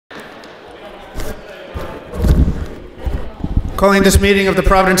Calling this meeting of the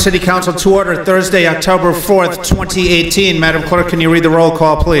Providence City Council to order Thursday, October 4th, 2018. Madam Clerk, can you read the roll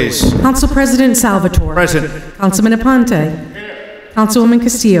call, please? Council President Salvatore. Present. Councilman Aponte. Here. Councilwoman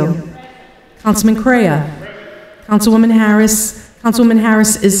Castillo. Councilman Correa. Councilwoman Harris. Councilwoman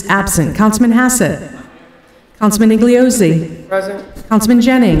Harris is absent. Councilman Hassett. Councilman Igliozzi. Present. Councilman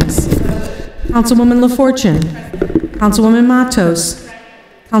Jennings. Councilwoman LaFortune. Councilwoman Matos.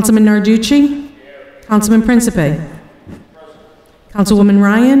 Councilman Narducci. Councilman Principe. Councilwoman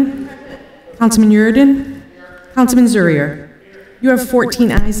Ryan. Councilman Yurden. Councilman Zurier. You have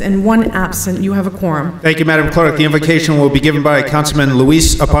 14 ayes and 1 absent. You have a quorum. Thank you, Madam Clerk. The invocation will be given by Councilman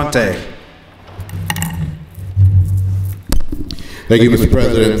Luis Aponte. Thank you, Mr.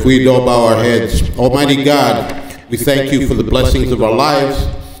 President. If we all bow our heads, Almighty God, we thank you for the blessings of our lives.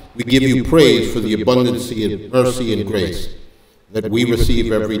 We give you praise for the abundance of mercy and grace that we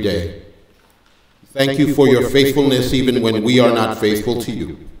receive every day. Thank you for your faithfulness even when we are not faithful to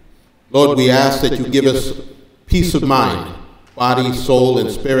you. Lord, we ask that you give us peace of mind, body, soul, and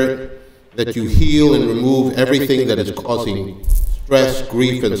spirit, that you heal and remove everything that is causing stress,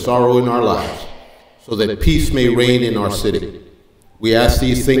 grief, and sorrow in our lives, so that peace may reign in our city. We ask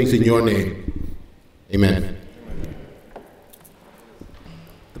these things in your name. Amen.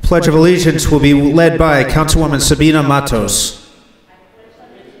 The Pledge of Allegiance will be led by Councilwoman Sabina Matos.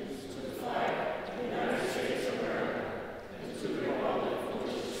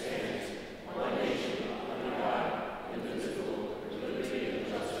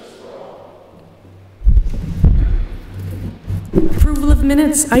 Approval of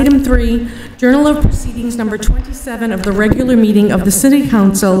minutes, item 3, Journal of Proceedings number 27 of the regular meeting of the City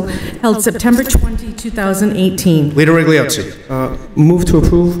Council held September 20, 2018. Leader Igliozzi. Move to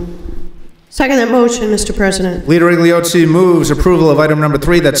approve. Second that motion, Mr. President. Leader Igliozzi moves approval of item number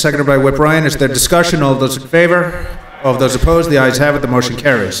 3. That's seconded by Whip Ryan. Is there discussion? All those in favor? All of those opposed? The ayes have it. The motion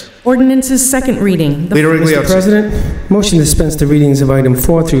carries. Ordinance's second reading. Leader Igliozzi. Mr. President, motion to dispense the readings of item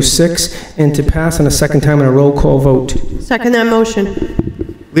 4 through 6 and to pass on a second time on a roll call vote. Second that motion.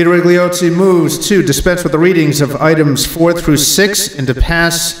 Leader Igliozzi moves to dispense with the readings of items 4 through 6 and to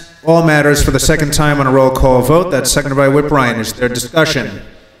pass all matters for the second time on a roll call vote. That's seconded by Whip Ryan. Is there discussion?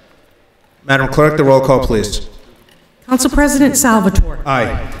 Madam Clerk, the roll call, please. Council President Salvatore.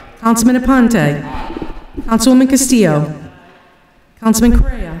 Aye. Councilman Aponte. Councilwoman Castillo. Councilman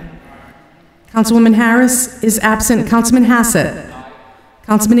Correa. Councilwoman Harris is absent. Councilman Hassett.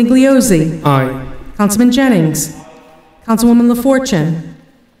 Councilman Igliozzi. Aye. Councilman Jennings. Councilwoman LaFortune.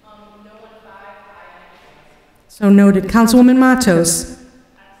 So noted. Councilwoman Matos.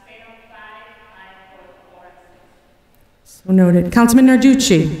 So noted. Councilman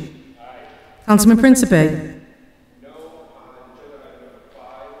Narducci. Councilman Principe.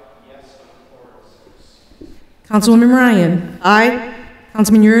 Councilwoman Ryan. Aye.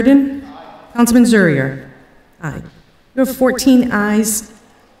 Councilman Yurden. Councilman Zurier. Aye. You have 14 ayes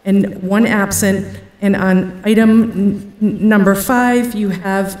and 1 absent. And on item number 5, you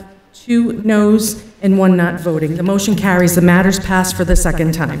have 2 noes and 1 not voting. The motion carries. The matters passed for the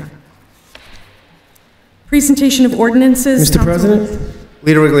second time. Presentation of ordinances. Mr. President,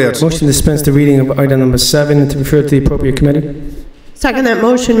 Leader Igliozzi. motion to dispense the reading of item number 7 and to refer to the appropriate committee. Second that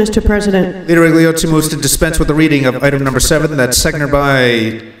motion, Mr. President. Leader Igliozzi moves to dispense with the reading of item number 7. That's seconded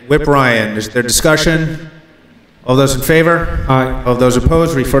by Whip Ryan. Is there discussion? All those in favor? Aye. All those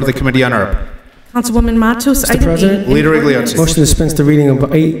opposed? Refer to the Committee on Urban. Councilwoman Matos, Mr. item President? 8. Leader Igliozzi. Motion to dispense the reading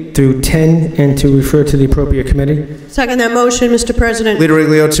of 8 through 10 and to refer to the appropriate committee. Second that motion, Mr. President. Leader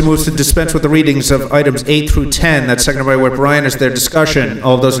Igliozzi moves to dispense with the readings of items 8 through 10. That's seconded by Whip Ryan. Is there discussion?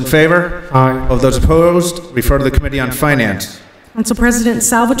 All of those in favor? Aye. All of those opposed? Refer to the Committee on Finance. Council President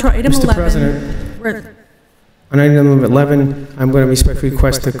Salvatore, item Mr. 11. President, on item number 11, I'm going to respectfully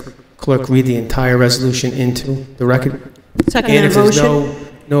request the clerk read the entire resolution into the record. Second And that if there's motion.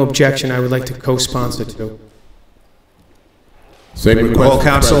 no objection, I would like to co-sponsor too. Same request. All Mr.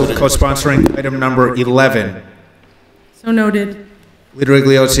 council President. co-sponsoring item number 11. So noted. Leader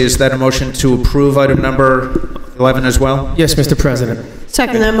Igliozzi, is that a motion to approve item number 11 as well? Yes, Mr. President.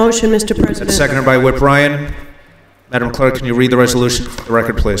 Second that motion, Mr. That's President. seconded by Whip Ryan. Madam Clerk, can you read the resolution for the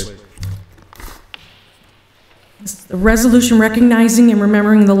record, please? The resolution recognizing and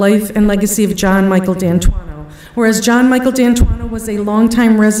remembering the life and legacy of John Michael D'Antuono. Whereas John Michael D'Antuono was a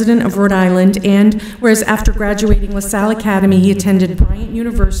longtime resident of Rhode Island, and whereas after graduating LaSalle Academy, he attended Bryant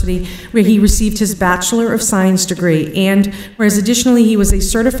University, where he received his Bachelor of Science degree, and whereas additionally he was a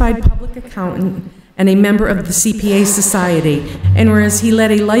certified public accountant and a member of the CPA Society, and whereas he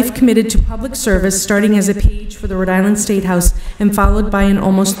led a life committed to public service, starting as a page for the Rhode Island State House and followed by an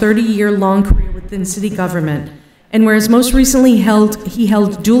almost 30-year-long career within city government. And whereas most recently he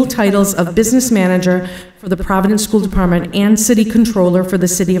held dual titles of business manager for the Providence School Department and city controller for the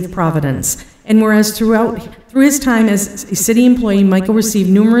city of Providence. And whereas through his time as a city employee, Michael received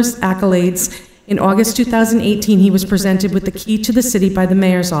numerous accolades. In August 2018, he was presented with the key to the city by the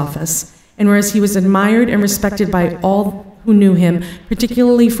mayor's office. And whereas he was admired and respected by all who knew him,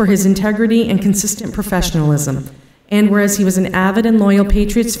 particularly for his integrity and consistent professionalism. And whereas he was an avid and loyal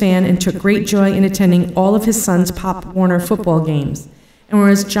Patriots fan and took great joy in attending all of his son's Pop Warner football games. And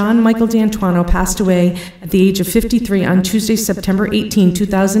whereas John Michael D'Antuono passed away at the age of 53 on Tuesday, September 18,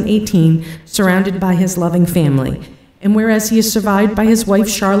 2018, surrounded by his loving family. And whereas he is survived by his wife,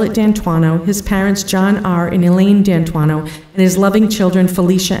 Charlotte D'Antuono, his parents, John R. and Elaine D'Antuono, and his loving children,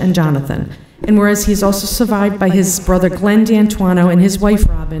 Felicia and Jonathan. And whereas he is also survived by his brother, Glenn D'Antuono, and his wife,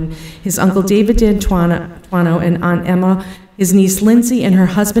 Robin, his uncle, David D'Antuono, and Aunt Emma, his niece, Lindsay, and her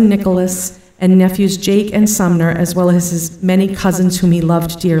husband, Nicholas, and nephews, Jake and Sumner, as well as his many cousins whom he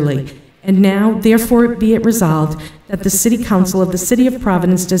loved dearly. And now, therefore, be it resolved that the City Council of the City of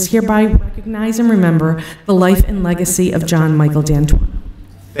Providence does hereby recognize and remember the life and legacy of John Michael D'Antuono.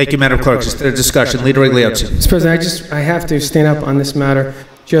 Thank you, Madam Clerk. Is there a discussion? Leader Igliotti. Mr. President, I have to stand up on this matter.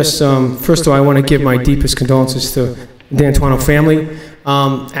 Just, first of all, I want to give my deepest condolences to the D'Antuono family.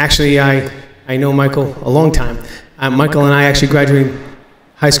 Actually, I know Michael a long time. Michael and I actually graduated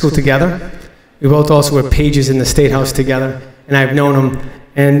high school together. We both also were pages in the State House together, and I've known him.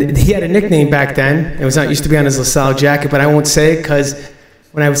 And he had a nickname back then. It was not used to be on his LaSalle jacket, but I won't say it because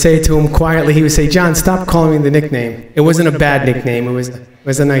when I would say it to him quietly, he would say, "John, stop calling me the nickname." It wasn't a bad nickname. It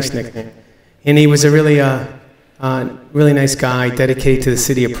was a nice nickname. And he was a really nice guy, dedicated to the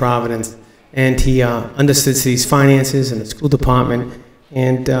city of Providence. And he understood the city's finances and the school department.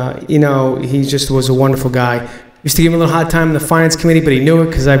 And, you know, he just was a wonderful guy. Used to give him a little hard time in the finance committee, but he knew it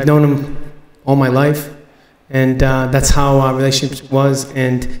because I've known him all my life. And that's how our relationship was,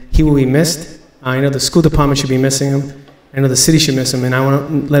 and he will be missed. I know the school department should be missing him. I know the city should miss him, and I want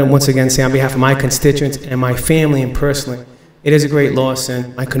to let him once again say on behalf of my constituents and my family and personally, it is a great loss,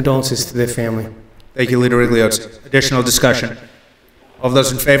 and my condolences to their family. Thank you, Leader Igliotti. Additional discussion? All of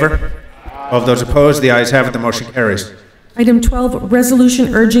those in favor? All of those opposed? The ayes have it. The motion carries. Item 12,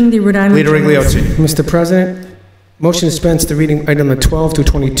 resolution urging the Rhode Island... Leader Igliotti. Mr. President, motion to dispense the reading item number 12 through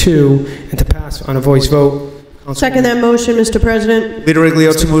 22 and to pass on a voice vote. Second that motion, Mr. President. Leader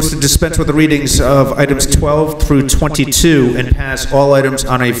Igliotti moves to dispense with the readings of items 12 through 22 and pass all items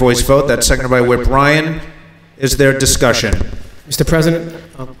on a voice vote. That's seconded by Whip Ryan. Is there discussion? Mr. President,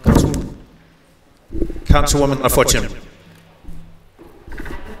 Councilwoman LaFortune.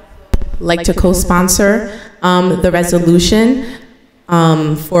 Like to co-sponsor the resolution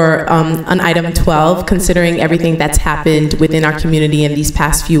for on item 12, considering everything that's happened within our community in these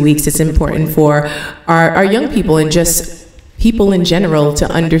past few weeks. It's important for our young people and just people in general to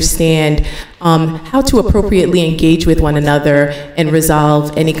understand how to appropriately engage with one another and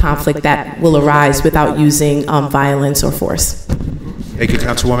resolve any conflict that will arise without using violence or force. Thank you,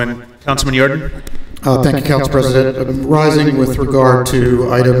 Councilwoman. Councilman Yordan. Thank you, Council President. I'm rising with regard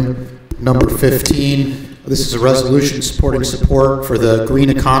to item number 15. This is a resolution supporting support for the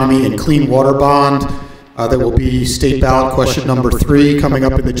green economy and clean water bond that will be state ballot question number 3 coming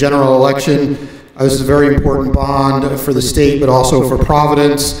up in the general election. This is a very important bond for the state, but also for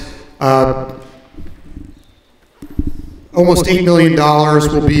Providence. Almost $8 million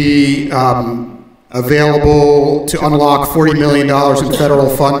will be available to unlock $40 million in federal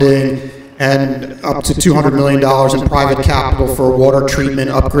funding and up to $200 million in private capital for water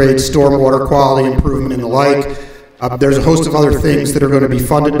treatment, upgrades, stormwater quality improvement, and the like. There's a host of other things that are going to be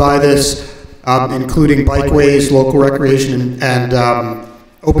funded by this, including bikeways, local recreation, and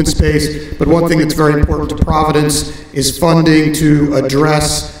open space. But one thing that's very important to Providence is funding to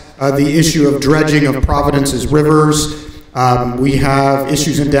address the issue of dredging of Providence's rivers. We have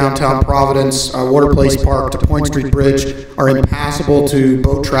issues in downtown Providence. Water Place Park to Point Street Bridge are impassable to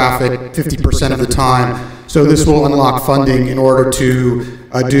boat traffic 50% of the time. So this will unlock funding in order to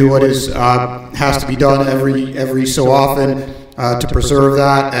do what is has to be done every so often to preserve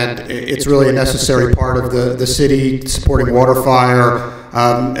that. And it's really a necessary part of the city supporting water fire,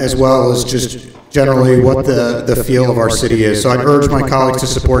 as well as just generally what the feel of our city is. So I'd urge my colleagues to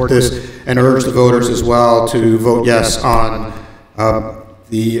support this and urge the voters as well to vote yes on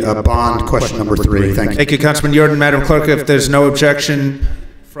the bond question number 3. Thank you. Thank you, Councilman Yordan. Madam Clerk, if there's no objection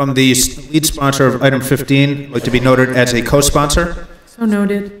from the lead sponsor of item 15, I'd like to be noted as a co-sponsor. So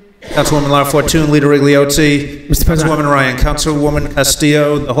noted. Councilwoman LaFortune, Leader Igliotti, Mr. President. Councilwoman Ryan, Councilwoman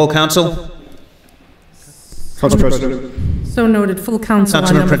Castillo, the whole council. Council President. So noted. Full council on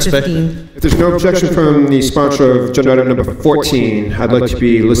Councilman number Principe. 15. If there's no objection from the sponsor of agenda item number 14, I'd like to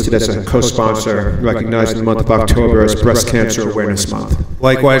be listed as a co-sponsor, recognized in the month of October as Breast Cancer Awareness Month.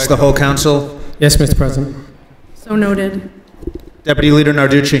 Likewise, the whole council. Yes, Mr. President. So noted. Deputy Leader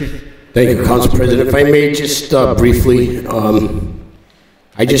Narducci. Thank you, Council President. If I may just briefly,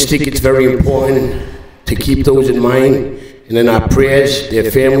 I just think it's very important to keep those in mind and in our prayers, their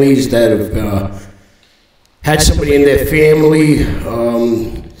families that have had somebody in their family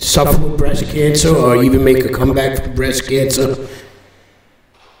suffer with breast cancer or even make a comeback from breast cancer.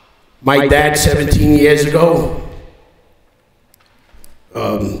 My dad, 17 years ago,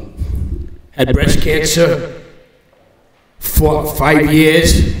 had breast cancer for 5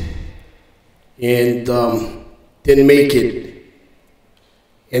 years and didn't make it.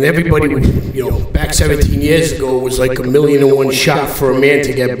 And everybody, you know, back 17 years ago, it was like a 1,000,001 shot for a man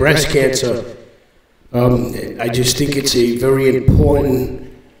to get breast cancer. I just think it's a very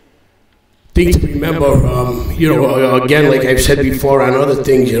important thing to remember. You know, again, like I've said before on other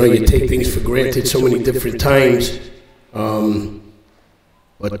things, you know, you take things for granted so many different times.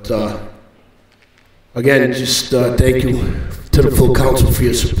 Again, just thank you to the full council for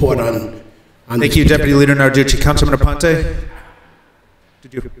your support on Thank you, Deputy Leader Narducci. Councilman Aponte?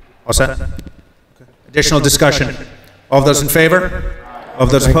 Did you? All set? Okay. Additional discussion? All of those in favor? All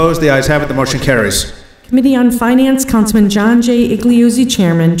of those opposed? The ayes have it. The motion carries. Committee on Finance, Councilman John J. Igliozzi,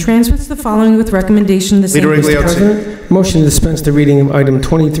 Chairman, transmits the following with recommendation the same. Leader Igliozzi. President, motion to dispense the reading of item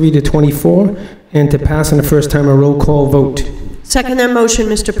 23 to 24 and to pass on the first time a roll call vote. Second that motion,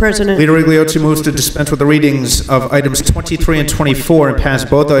 Mr. President. Leader Igliozzi moves to dispense with the readings of items 23 and 24 and pass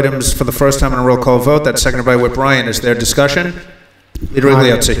both items for the first time on a roll call vote. That's seconded by Whip Ryan. Is there discussion? Leader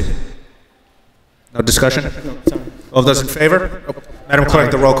Igliozzi. No discussion? No, sorry. All those in favor? Oh, Madam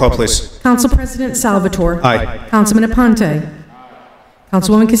Clerk, the roll call, please. Council President Salvatore. Aye. Councilman Aponte.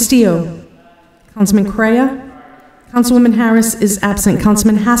 Councilwoman Castillo. Councilman Correa. Councilwoman Harris is absent.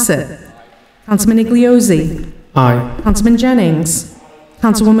 Councilman Hassett. Councilman Igliozzi. Aye. Councilman Jennings.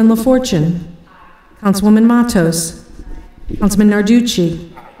 Councilwoman LaFortune. Councilwoman Matos. Councilman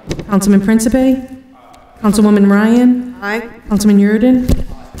Narducci. Councilman Principe. Councilwoman Ryan. Aye. Councilman Yurden.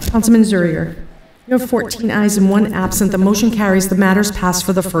 Councilman Zurier. You have 14 ayes and 1 absent. The motion carries. The matters passed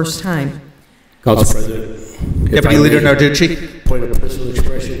for the first time. Council President. Deputy Leader Narducci. Point of personal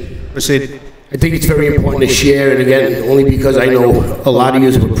expression. Proceed. I think it's very important to share, and again, only because I know a lot of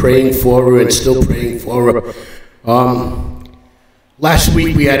you were praying for her and still praying for her. Last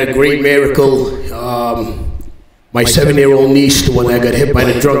week we had a great miracle. My 7-year-old niece, the one that got hit by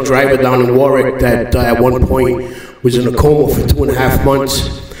the drunk driver down in Warwick, that at one point was in a coma for 2.5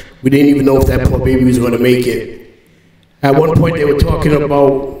 months. We didn't even know if that poor baby was going to make it. At one point they were talking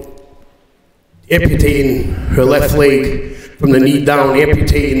about amputating her left leg from the knee down,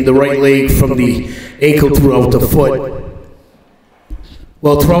 amputating the right leg from the ankle throughout the foot.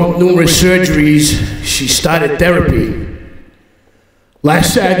 Well, throughout numerous surgeries, she started therapy.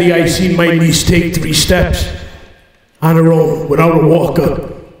 Last Saturday, I seen my niece take 3 steps on her own, without a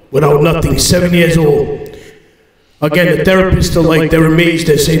walker, without nothing, 7 years old. Again, the therapists are like, they're amazed.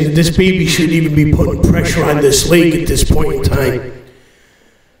 They're saying that this baby shouldn't even be putting pressure on this leg at this point in time.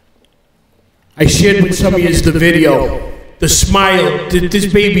 I shared with some of you the video. The smile, this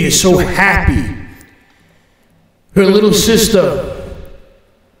baby is so happy. Her little sister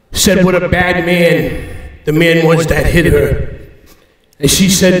said what a bad man the man was that hit her. And she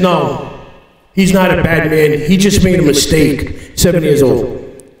said, no, he's not a bad man. He just made a mistake, 7 years old.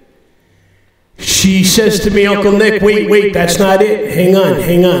 She says to me, Uncle Nick, wait, that's not it. Hang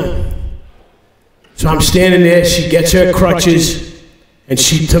on. So I'm standing there, she gets her crutches, and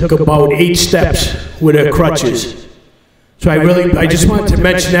she took about 8 steps with her crutches. So I just wanted to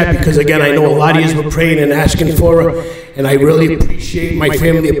mention that because, again, I know a lot of you were praying and asking for her, and I really appreciate, my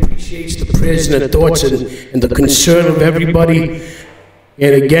family appreciates the prayers and the thoughts and the concern of everybody.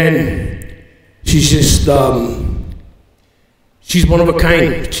 And again, she's just, she's one of a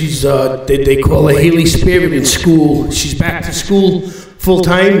kind. She's, they call her Haley Spirit in school. She's back to school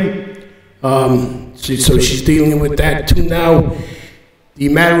full-time, so she's dealing with that too now. The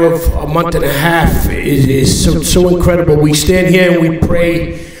matter of a month and a half is so incredible. We stand here and we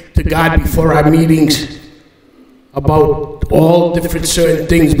pray to God before our meetings about all different certain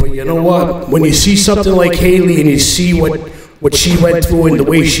things. But you know what? When you see something like Haley and you see what she went through and the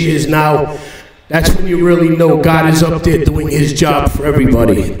way she is now, that's when you really know God is up there doing his job for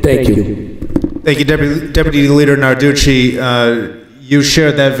everybody. Thank you. Thank you, Deputy Leader Narducci. You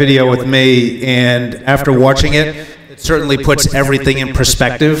shared that video with me, and after watching it, it certainly puts everything in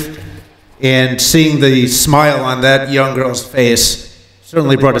perspective. And seeing the smile on that young girl's face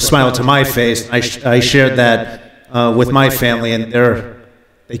certainly brought a smile to my face. I shared that with my family, and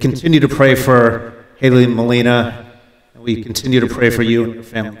they continue to pray for Haley Molina, and we continue to pray for you and your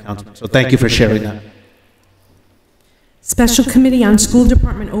family, Councilman. So thank you for sharing that. Special Committee on School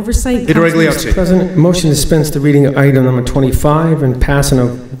Department Oversight. Leader Igliotti. President, motion to dispense the reading of item number 25 and pass on a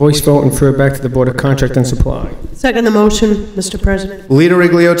voice vote and refer back to the Board of Contract and Supply. Second the motion, Mr. President. Leader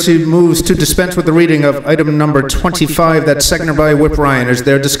Igliotti moves to dispense with the reading of item number 25. That's seconded by Whip Ryan. Is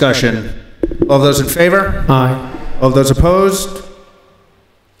there discussion? All those in favor? Aye. All those opposed?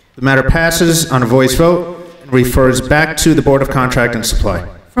 The matter passes on a voice vote and refers back to the Board of Contract and Supply.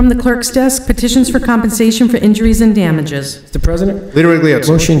 From the clerk's desk, petitions for compensation for injuries and damages. Mr. President, Leader Igliotti.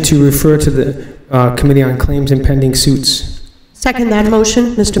 motion to refer to the Committee on Claims and Pending Suits. Second that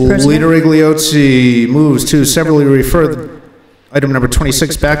motion, Mr. President. Leader Igliotti moves to severally refer item number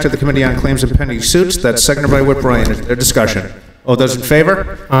 26 back to the Committee on Claims and Pending Suits. That's seconded by Whip Ryan. Is there discussion? All those in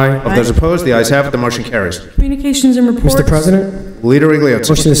favor? Aye. All those opposed? The ayes have it. The motion carries. Communications and reports. Mr. President, Leader Igliotti.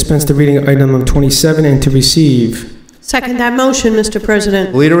 motion to dispense the reading of item number 27 and to receive. Second that motion, Mr.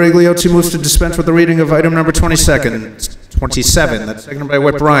 President. Leader Igliotti moves to dispense with the reading of item number 27. That's seconded by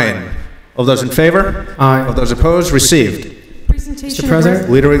Whip Ryan. All those in favor? Aye. All those opposed? Received. Presentation Mr. President?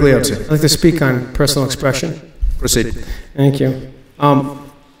 Leader Igliotti. I'd like to speak on personal expression. Proceed. Thank you.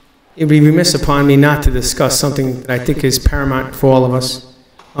 It would be remiss upon me not to discuss something that I think is paramount for all of us.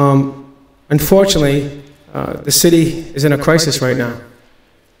 Unfortunately, the city is in a crisis right now.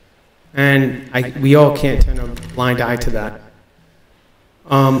 And we all can't turn a blind eye to that.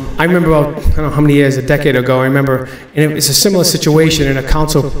 I remember about, I don't know how many years, a decade ago, I remember, and it was a similar situation, and a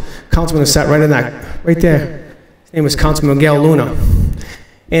councilman who sat right there. His name was Councilman Miguel Luna.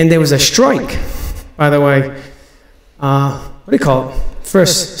 And there was a strike, by the way. What do you call it?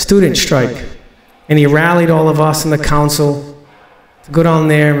 First student strike. And he rallied all of us in the council to go down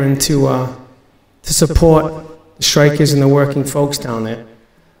there and to support the strikers and the working folks down there.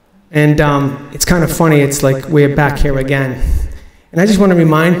 And it's kind of funny, it's like we're back here again. And I just want to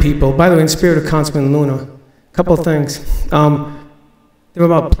remind people, by the way, in spirit of Councilman Luna, a couple of things. There were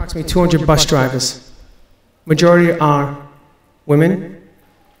about approximately 200 bus drivers. Majority are women,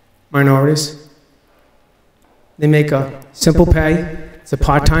 minorities. They make a simple pay. It's a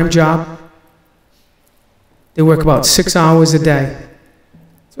part-time job. They work about 6 hours a day.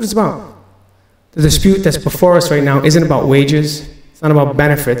 That's what it's about. The dispute that's before us right now isn't about wages. It's not about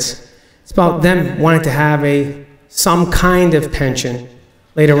benefits. It's about them wanting to have some kind of pension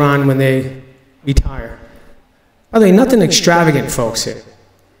later on when they retire. By the way, nothing extravagant, folks, here.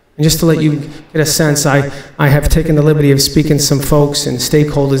 And just to let you get a sense, I have taken the liberty of speaking to some folks and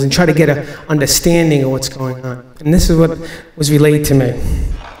stakeholders and try to get an understanding of what's going on. And this is what was relayed to me.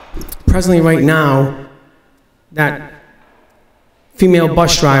 Presently, right now, that female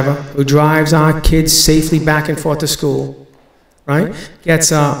bus driver who drives our kids safely back and forth to school, right,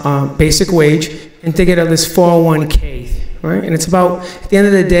 gets a basic wage, and they get this 401k, right? And it's about, at the end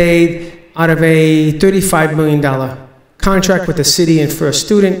of the day, out of a $35 million contract with the city, and for a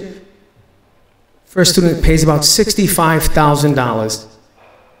student pays about $65,000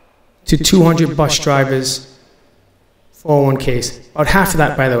 to 200 bus drivers, 401ks. About half of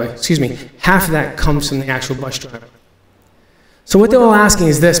that, by the way, half of that comes from the actual bus driver. So what they're all asking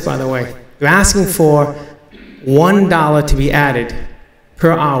is this, by the way. They're asking for $1 to be added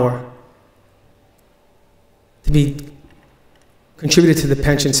per hour to be contributed to the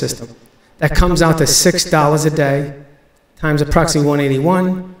pension system. That comes out to $6 a day times approximately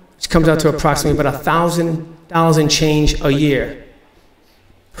 181, which comes out to approximately about $1,000 and change a year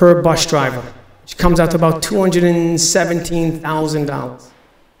per bus driver, which comes out to about $217,000.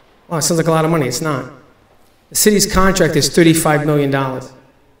 Wow, it sounds like a lot of money. It's not. The city's contract is $35 million.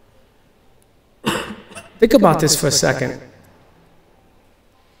 Think about this for a second.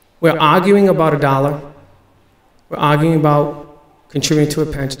 We're arguing about $1. We're arguing about contributing to a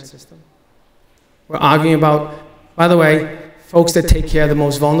pension system. We're arguing about, by the way, folks that take care of the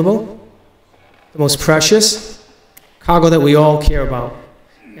most vulnerable, the most precious, cargo that we all care about.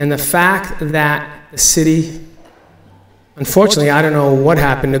 And the fact that the city, unfortunately, I don't know what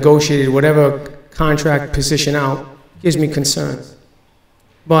happened, negotiated whatever contract position out, gives me concerns.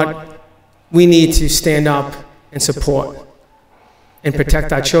 But we need to stand up and support and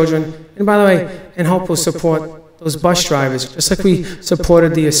protect our children. And by the way, and help us support those bus drivers, just like we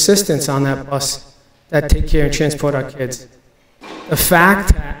supported the assistants on that bus that take care and transport our kids. The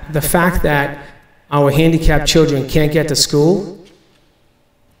fact that our handicapped children can't get to school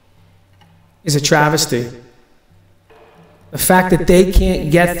is a travesty. The fact that they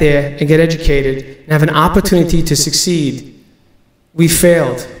can't get there and get educated and have an opportunity to succeed, we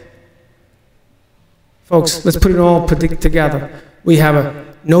failed. Folks, let's put it all together. We have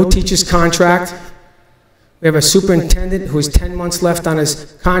a no teachers contract. We have a superintendent who has 10 months left on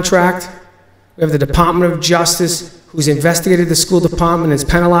his contract. We have the Department of Justice who's investigated the school department and is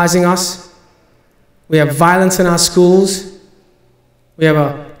penalizing us. We have violence in our schools. We have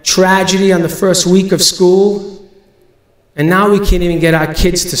a tragedy on the first week of school. And now we can't even get our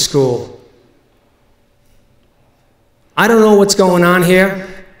kids to school. I don't know what's going on here,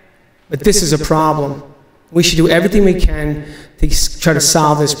 but this is a problem. We should do everything we can to try to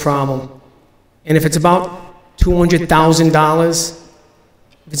solve this problem. And if it's about $200,000,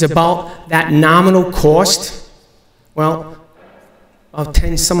 if it's about that nominal cost, well, about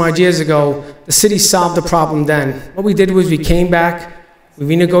 10 some odd years ago, the city solved the problem then. What we did was we came back, we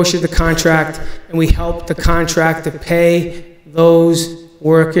renegotiated the contract, and we helped the contract to pay those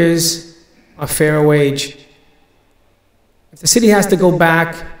workers a fair wage. If the city has to go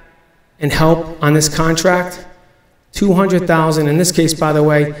back and help on this contract, $200,000, in this case, by the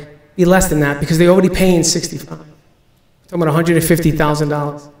way, be less than that because they're already paying $65,000. We're talking about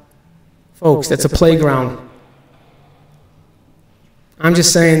 $150,000. Folks, that's a playground. I'm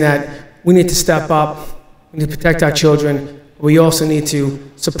just saying that we need to step up, we need to protect our children. We also need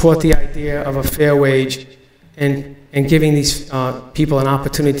to support the idea of a fair wage and giving these people an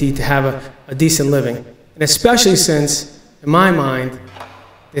opportunity to have a decent living. And especially since, in my mind,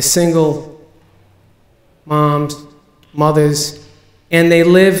 they're single moms, mothers, and they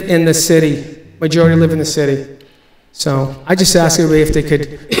live in the city. Majority live in the city. So I just ask everybody if they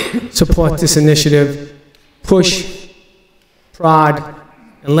could support this initiative, push, prod,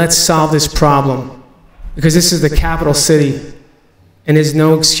 and let's solve this problem. Because this is the capital city, and there's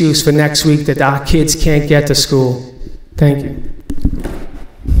no excuse for next week that our kids can't get to school. Thank you.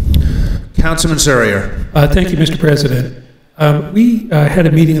 Councilman Surrier. Thank you, Mr. President. We had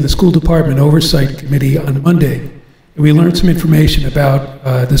a meeting of the School Department Oversight Committee on Monday, and we learned some information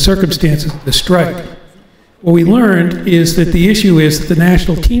about the circumstances of the strike. What we learned is that the issue is that the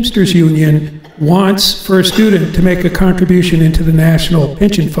National Teamsters Union wants First Student to make a contribution into the National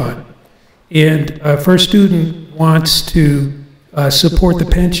Pension Fund. And First Student wants to support the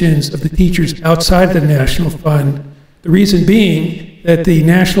pensions of the teachers outside the National Fund. The reason being that the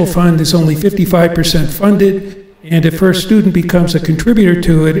National Fund is only 55% funded, and if First Student becomes a contributor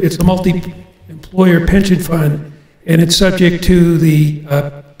to it, it's a multi-employer pension fund, and it's subject to the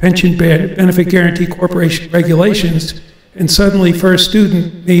Pension Benefit Guarantee Corporation regulations, and suddenly First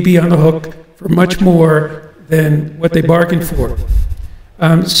Student may be on the hook for much more than what they bargained for.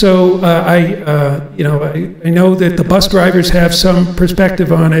 I know that the bus drivers have some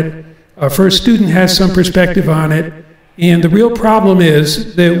perspective on it. First Student has some perspective on it, and the real problem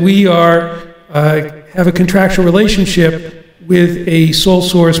is that we have a contractual relationship with a sole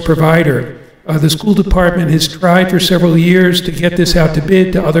source provider. The school department has tried for several years to get this out to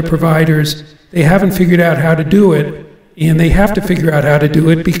bid to other providers. They haven't figured out how to do it, and they have to figure out how to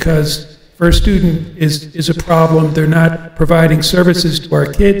do it because First Student is a problem. They're not providing services to our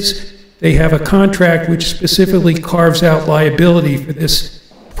kids. They have a contract which specifically carves out liability for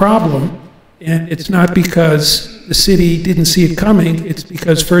this problem, and it's not because the city didn't see it coming. It's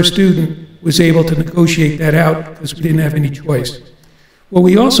because First Student was able to negotiate that out because we didn't have any choice. What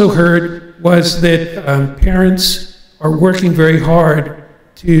we also heard was that parents are working very hard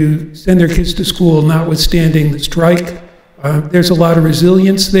to send their kids to school, notwithstanding the strike. There's a lot of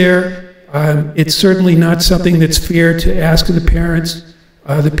resilience there. It's certainly not something that's fair to ask of the parents.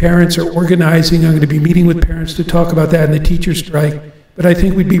 The parents are organizing. I'm going to be meeting with parents to talk about that in the teacher strike. But I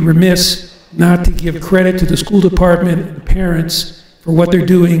think we'd be remiss not to give credit to the school department and the parents for what they're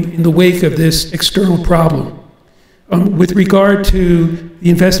doing in the wake of this external problem. With regard to the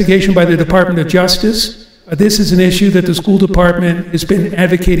investigation by the Department of Justice, this is an issue that the school department has been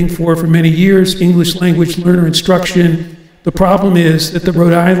advocating for many years, English language learner instruction. The problem is that the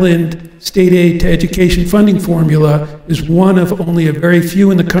Rhode Island state aid to education funding formula is one of only a very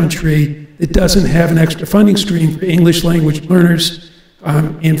few in the country that doesn't have an extra funding stream for English language learners.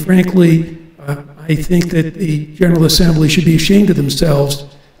 And frankly, I think that the General Assembly should be ashamed of themselves.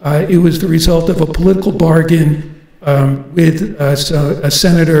 It was the result of a political bargain with a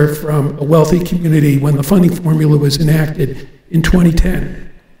senator from a wealthy community when the funding formula was enacted in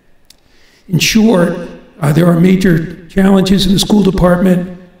 2010. In short, there are major challenges in the school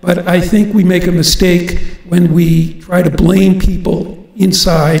department, but I think we make a mistake when we try to blame people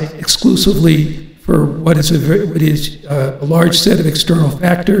inside exclusively for what is a large set of external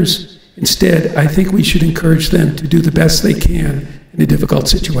factors. Instead, I think we should encourage them to do the best they can in a difficult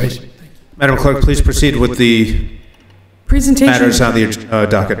situation. Madam Clerk, please proceed with the matters on the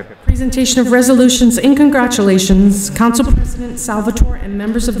docket. Presentation of resolutions and congratulations. Council President Salvatore and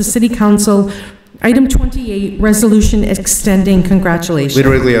members of the City Council. Item 28, resolution extending congratulations.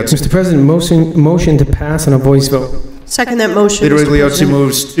 Leader Igliotti. Mr. President, motion to pass on a voice vote. Second that motion, Leader Mr. Igliotti President.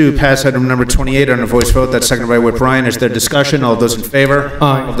 moves to pass item number 28 on a voice vote. That's seconded by Whip Ryan. Is there discussion? All those in favor?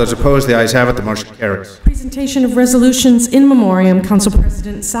 Aye. All those opposed? The ayes have it. The motion carries. Presentation of resolutions in memoriam. Council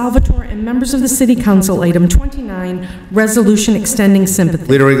President Salvatore and members of the City Council. Item 29, resolution extending sympathy.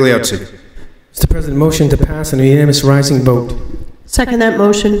 Leader Igliotti. Mr. President, motion to pass on a unanimous rising vote. Second that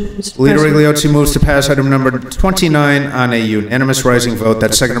motion, Mr. Leader President. Igliotti moves to pass item number 29 on a unanimous rising vote.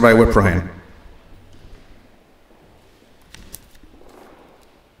 That's seconded by Whip Ryan.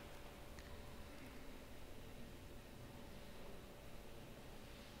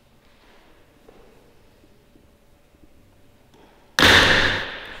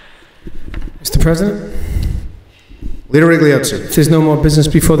 Mr. President, Leader Igliotti. if there's no more business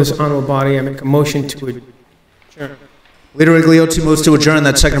before this honorable body, I make a motion to adjourn. Leader Igliotti moves to adjourn.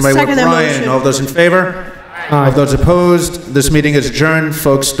 That's seconded by Whip Second that Ryan. motion. All those in favor? All Aye. those opposed? This meeting is adjourned.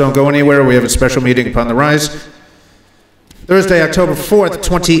 Folks, don't go anywhere. We have a special meeting upon the rise. Thursday, October 4th,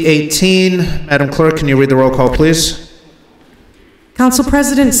 2018. Madam Clerk, can you read the roll call, please? Council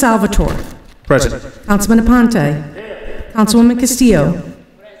President Salvatore. Present. Councilman Aponte. Councilwoman Castillo.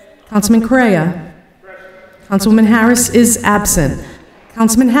 Councilman Correa. Councilwoman Harris is absent.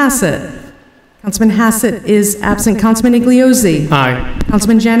 Councilman Hassett. Councilman Hassett is absent. Councilman Igliozzi. Aye.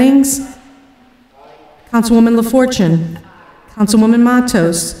 Councilman Jennings. Councilwoman LaFortune. Councilwoman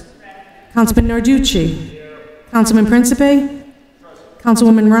Matos. Councilman Narducci. Councilman Principe.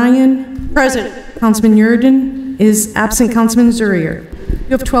 Councilwoman Ryan. Present. Councilman Yurden is absent. Councilman Zurier.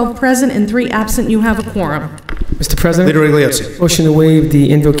 You have 12 present and 3 absent. You have a quorum. Mr. President, Leader Igliotti. motion to waive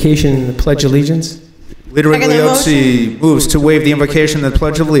the invocation and the pledge of allegiance. Leader Second that Igliotti moves to waive the invocation and the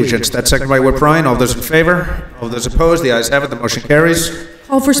Pledge of Allegiance. That's seconded by Whip Ryan. All those in favor? All those opposed? The ayes have it. The motion carries.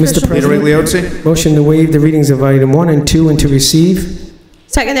 Call for Mr. special. Leader President. Igliotti. Motion to waive the readings of item 1 and 2 and to receive.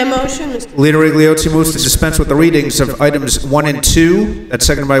 Second that motion, Mr. Leader Igliotti moves to dispense with the readings of items 1 and 2. That's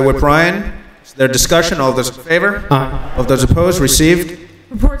seconded by Whip Ryan. Is there discussion? All those in favor? Aye. All those opposed? Received.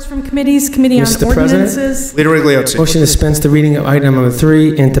 Reports from committees. Committee on Mr. President. Ordinances. Leader Igliotti. Motion to dispense the reading of item number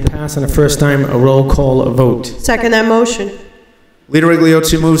 3 and to pass on the first time a roll call vote. Second that motion. Leader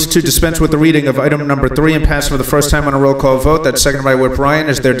Igliotti moves to dispense with the reading of item number 3 and pass for the first time on a roll call vote. That's seconded by Whip Ryan.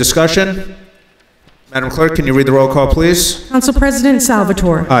 Is there discussion? Madam Clerk, can you read the roll call, please? Council President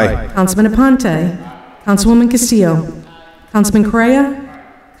Salvatore. Aye. Councilman Aponte. Councilwoman Castillo. Councilman Correa.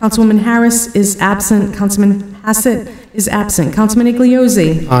 Councilwoman Harris is absent. Councilman Hassett is absent. Councilman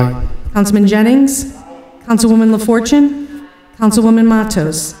Igliozzi. Aye. Councilman Jennings. Councilwoman LaFortune. Councilwoman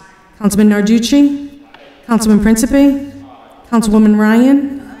Matos. Councilman Narducci. Councilman Principe. Councilwoman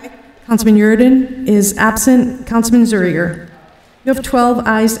Ryan. Councilman Yurden is absent. Councilman Zurier. You have 12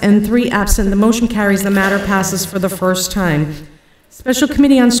 ayes and 3 absent. The motion carries. The matter passes for the first time. Special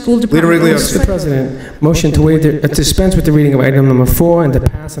Committee on School Leader Department. Igliotti. Mr. President, motion to waive the, dispense with the reading of item number 4 and to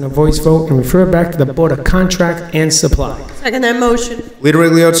pass on a voice vote and refer back to the Board of Contract and Supply. Second that motion. Leader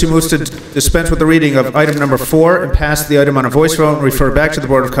Igliotti moves to dispense with the reading of item number 4 and pass the item on a voice vote and refer back to the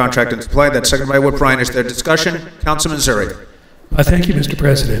Board of Contract and Supply. That's seconded by Whip Ryan. Is there discussion? Councilman Zuri. Thank you, Mr.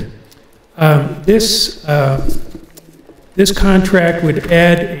 President. This contract would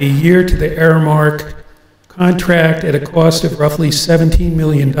add a year to the Aramark contract at a cost of roughly $17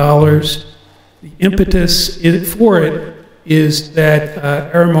 million. The impetus for it is that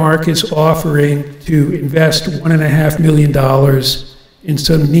Aramark is offering to invest $1.5 million in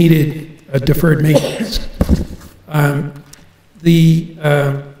some needed deferred maintenance.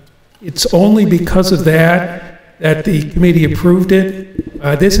 It's only because of that the committee approved it.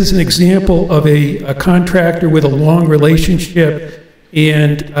 This is an example of a contractor with a long relationship,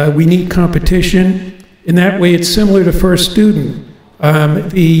 and we need competition. In that way, it's similar to First Student.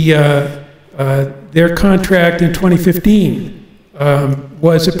 Their contract in 2015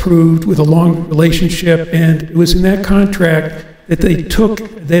 was approved with a long relationship, and it was in that contract that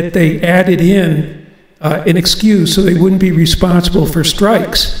they added in an excuse so they wouldn't be responsible for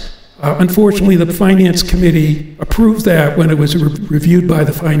strikes. Unfortunately, the Finance Committee approved that when it was reviewed by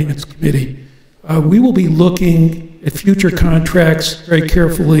the Finance Committee. We will be looking at future contracts very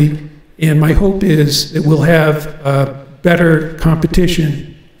carefully, and my hope is that we'll have better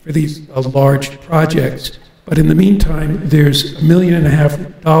competition for these large projects. But in the meantime, there's $1.5 million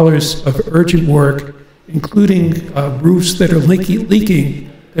of urgent work, including roofs that are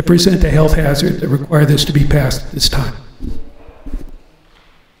leaking that present a health hazard that require this to be passed at this time.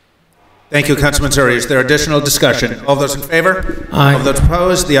 Thank you, Councilman Zuri. Is there additional discussion? All those in favor? Aye. All those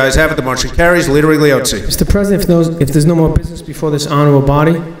opposed? The ayes have it. The motion carries. Leader Igliozzi. Mr. President, if there's no more business before this honorable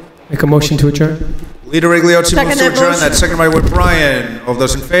body, make a motion to adjourn. Leader Igliozzi Second moves to that adjourn. motion. That's seconded by Whip Ryan. All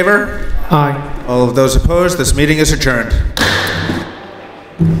those in favor? Aye. All of those opposed? This meeting is adjourned.